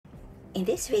In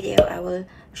this video, I will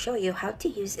show you how to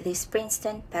use this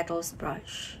Princeton Petals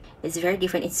Brush. It's very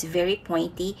different. It's very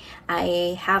pointy.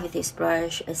 I have this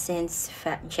brush since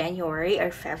January or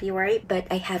February, but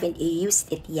I haven't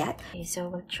used it yet. Okay, so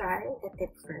we'll try the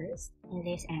tip first in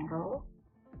this angle.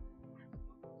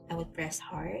 I will press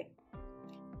hard.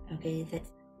 Okay,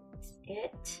 that's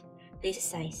it. This is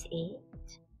size 8.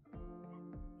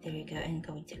 There you go, and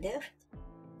going to lift.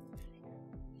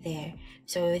 There.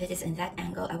 So that is in that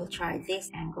angle. I will try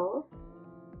this angle.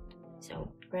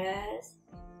 So press,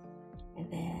 and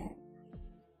then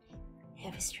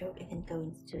have a stroke, and then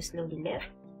going to slowly lift.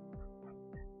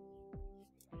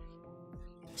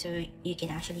 So you can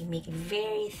actually make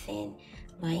very thin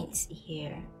lines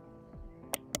here.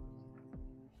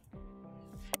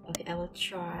 Okay, I will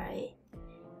try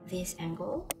this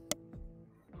angle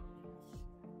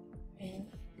and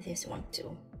this one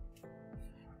too.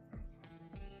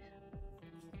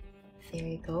 There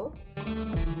you go.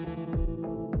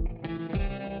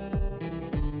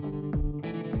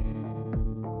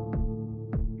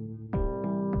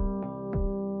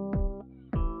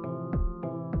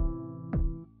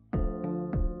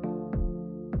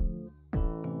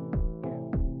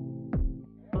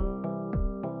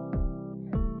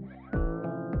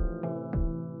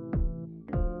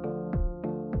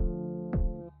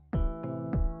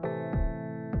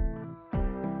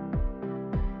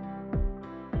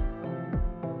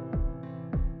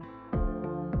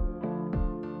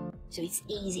 So it's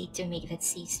easy to make that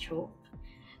C stroke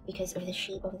because of the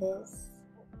shape of this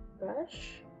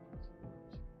brush.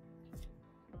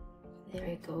 There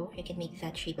you go. You can make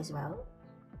that shape as well,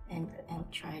 and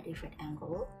try a different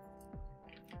angle.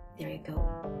 There you go.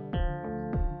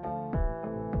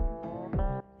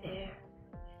 There.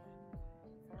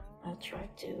 I'll try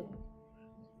to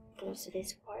close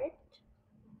this part.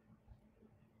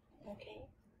 Okay.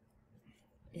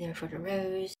 There for the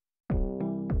rose.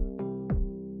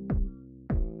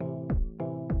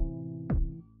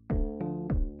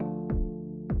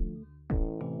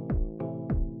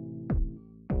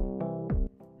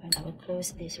 I will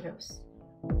close this rose.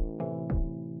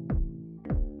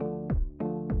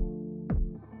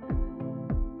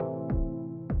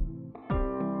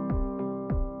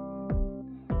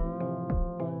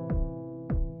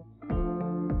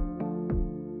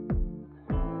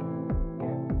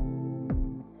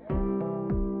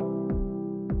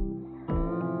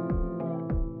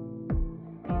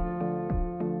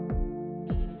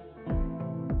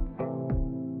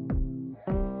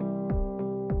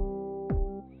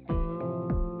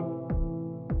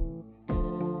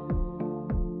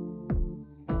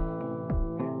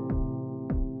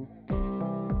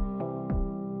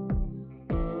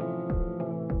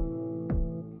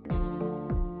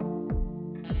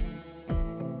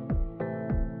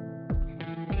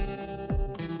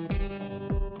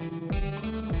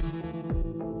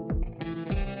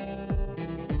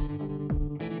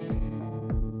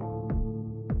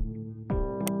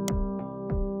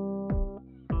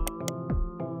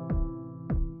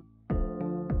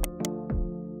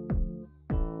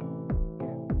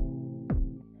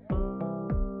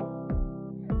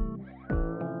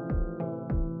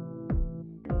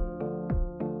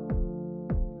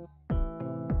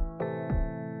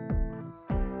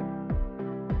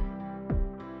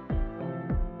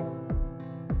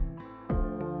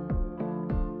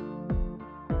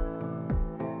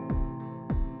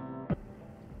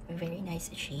 Very nice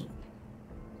shape.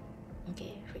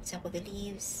 Okay, for example, the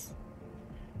leaves.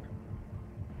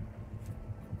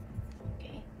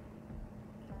 Okay,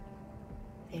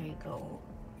 there you go.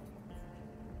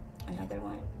 Another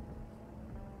one.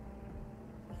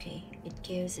 Okay, it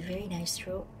gives very nice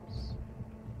strokes.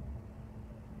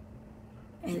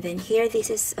 And then here, this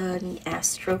is an S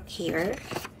stroke here.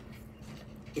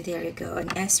 There you go,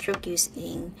 an S stroke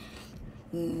using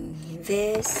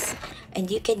this, and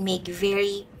you can make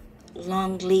very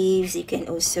long leaves. You can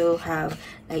also have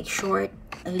like short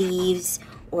leaves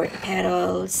or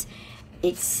petals.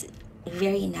 It's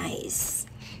very nice.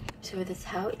 So that's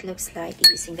how it looks like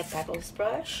using the petals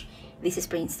brush. This is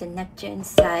Princeton Neptune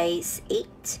size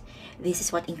 8. This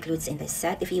is what includes in the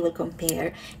set. If you will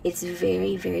compare, it's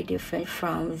very different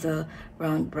from the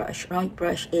round brush. Round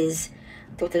brush is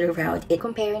totally round.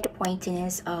 Comparing the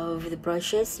pointiness of the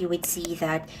brushes, you would see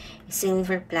that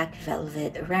Silver Black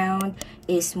Velvet Round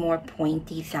is more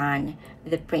pointy than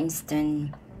the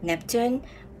Princeton Neptune.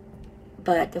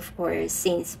 But of course,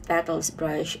 since Petals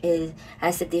brush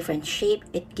has a different shape,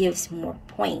 it gives more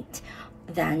point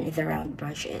than the round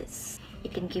brushes.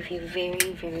 It can give you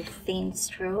very thin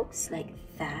strokes like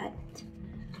that.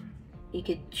 You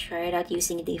could try it out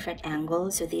using a different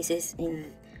angle. So this is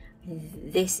in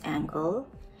this angle.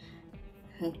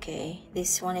 Okay,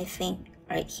 this one I think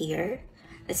right here,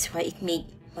 that's why it made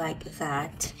like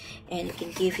that, and it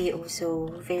can give you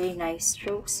also very nice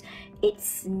strokes.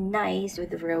 It's nice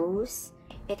with rose.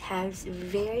 It has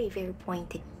very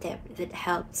pointed tip that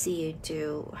helps you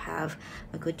to have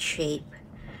a good shape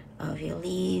of your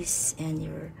leaves and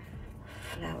your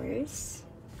flowers.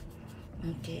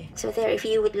 Okay, so there, if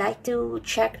you would like to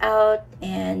check out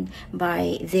and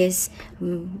buy this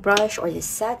brush or this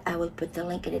set, I will put the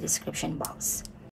link in the description box.